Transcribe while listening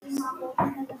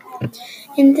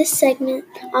In this segment,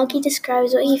 Augie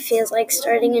describes what he feels like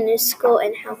starting a new school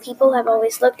and how people have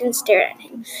always looked and stared at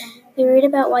him. We read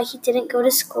about why he didn't go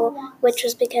to school, which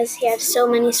was because he had so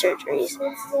many surgeries.